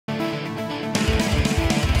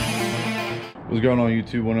What's going on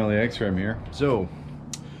YouTube? 1LEX here. So,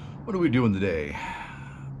 what are we doing today?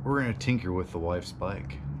 We're gonna tinker with the wife's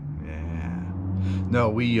bike. Yeah.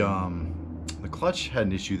 No, the clutch had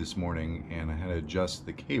an issue this morning and I had to adjust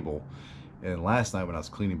the cable. And last night when I was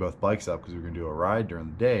cleaning both bikes up because we were gonna do a ride during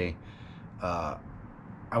the day, I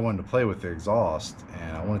wanted to play with the exhaust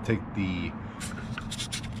and I want to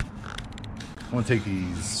take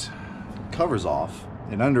these covers off,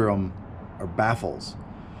 and under them are baffles.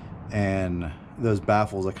 And those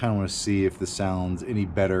baffles, I kind of want to see if the sound's any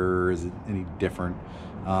better, or is it any different,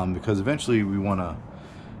 because eventually we want to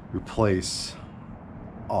replace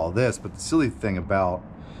all this. But the silly thing about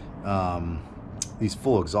these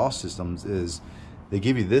full exhaust systems is they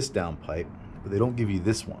give you this downpipe, but they don't give you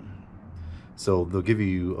this one. So they'll give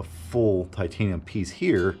you a full titanium piece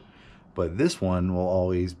here, but this one will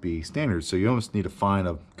always be standard. So you almost need to find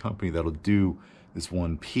a company that'll do this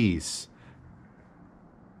one piece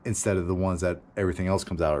instead of the ones that everything else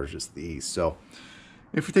comes out are just these. So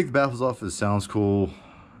if we take the baffles off, if it sounds cool,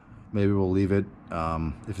 maybe we'll leave it.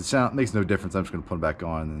 If it makes no difference, I'm just gonna put them back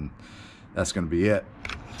on and that's gonna be it.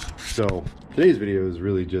 So today's video is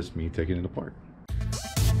really just me taking it apart.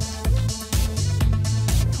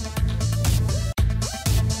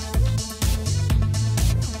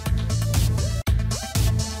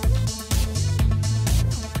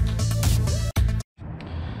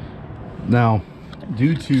 Now,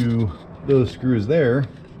 due to those screws there,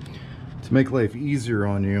 to make life easier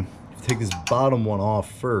on you, take this bottom one off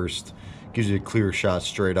first. Gives you a clear shot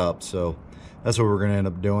straight up. So that's what we're going to end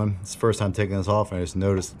up doing. It's the first time taking this off, and I just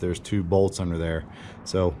noticed that there's two bolts under there.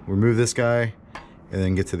 So remove this guy and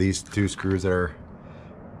then get to these two screws that are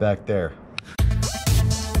back there.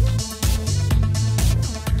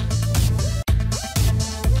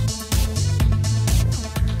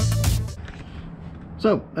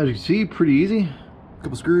 So as you can see, pretty easy. A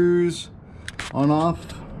couple screws on off,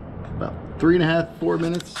 about 3.5 to 4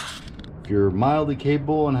 minutes. If you're mildly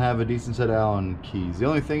capable and have a decent set of Allen keys. The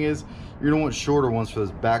only thing is you're gonna want shorter ones for those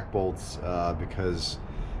back bolts, because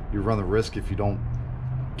you run the risk if you don't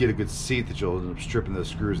get a good seat that you'll end up stripping those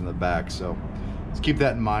screws in the back. So just keep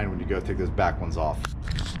that in mind when you go take those back ones off.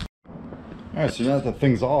 All right, so now that the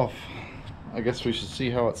thing's off, I guess we should see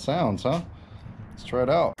how it sounds, huh? Let's try it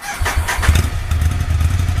out.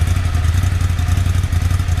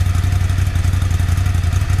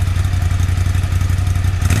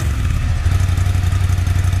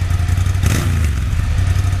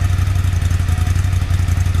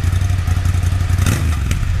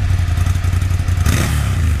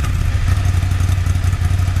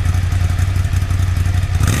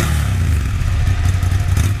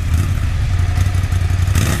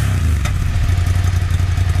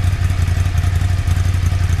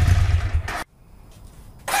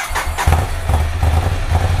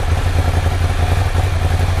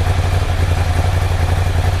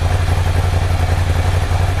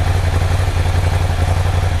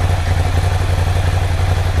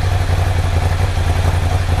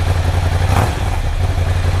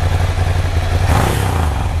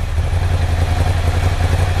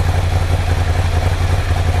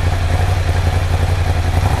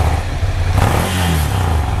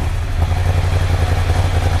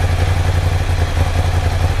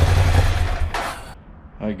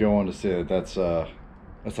 I go on to say that that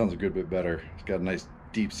sounds a good bit better. It's got a nice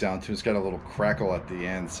deep sound to it. It's got a little crackle at the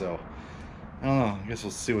end, so I don't know. I guess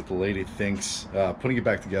we'll see what the lady thinks. Putting it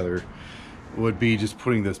back together would be just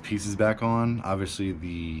putting those pieces back on. Obviously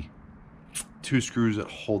the two screws that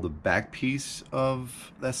hold the back piece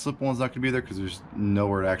of that slip one's not going to be there because there's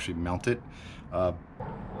nowhere to actually mount it.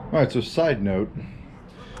 Alright, so side note,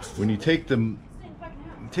 when you take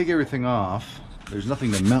everything off, there's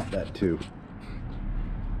nothing to mount that to.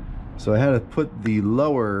 So I had to put the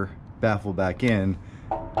lower baffle back in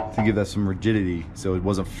to give that some rigidity so it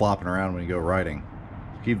wasn't flopping around when you go riding.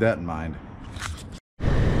 Keep that in mind.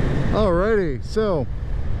 Alrighty, so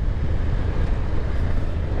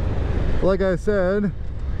like I said,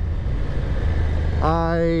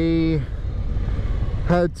 I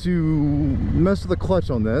had to mess with the clutch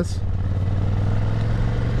on this.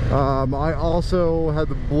 I also had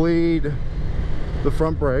to bleed the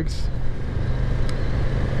front brakes.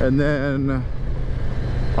 And then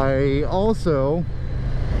I also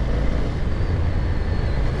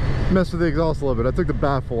messed with the exhaust a little bit. I took the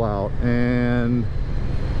baffle out and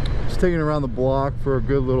just taking it around the block for a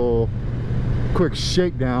good little quick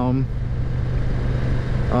shakedown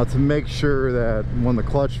to make sure that when the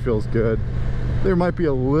clutch feels good, there might be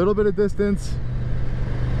a little bit of distance,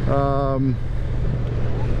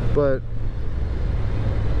 but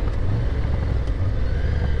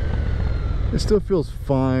it still feels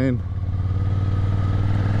fine.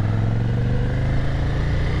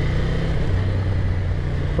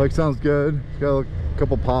 Like, sounds good. It's got a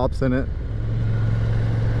couple pops in it.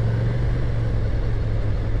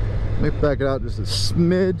 Let me back it out just a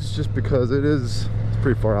smidge, just because it's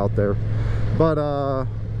pretty far out there. But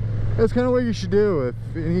that's kind of what you should do if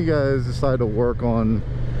any of you guys decide to work on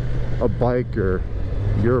a bike, or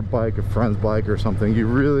your bike, a friend's bike or something. You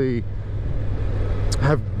really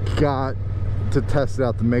have got to test it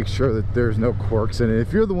out to make sure that there's no quirks in it.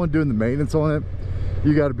 If you're the one doing the maintenance on it,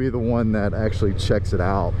 you got to be the one that actually checks it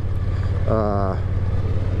out.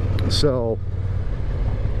 So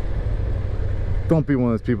don't be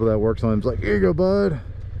one of those people that works on it. It's like, here you go, bud.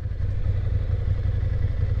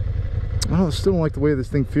 I still don't like the way this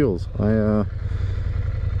thing feels.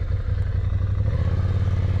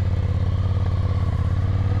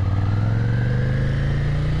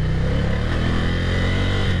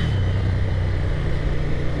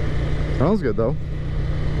 Sounds good though.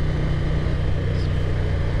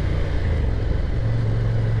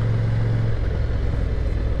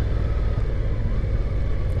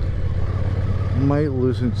 Might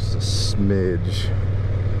loosen just a smidge,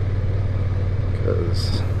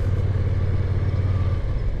 because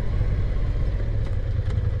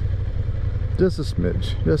just a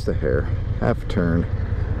smidge, just a hair, half a turn,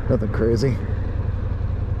 nothing crazy.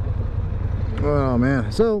 Oh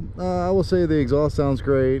man, so I will say the exhaust sounds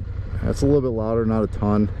great. That's a little bit louder, not a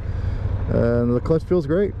ton, and the clutch feels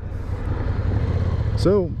great.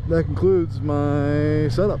 So that concludes my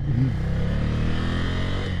setup.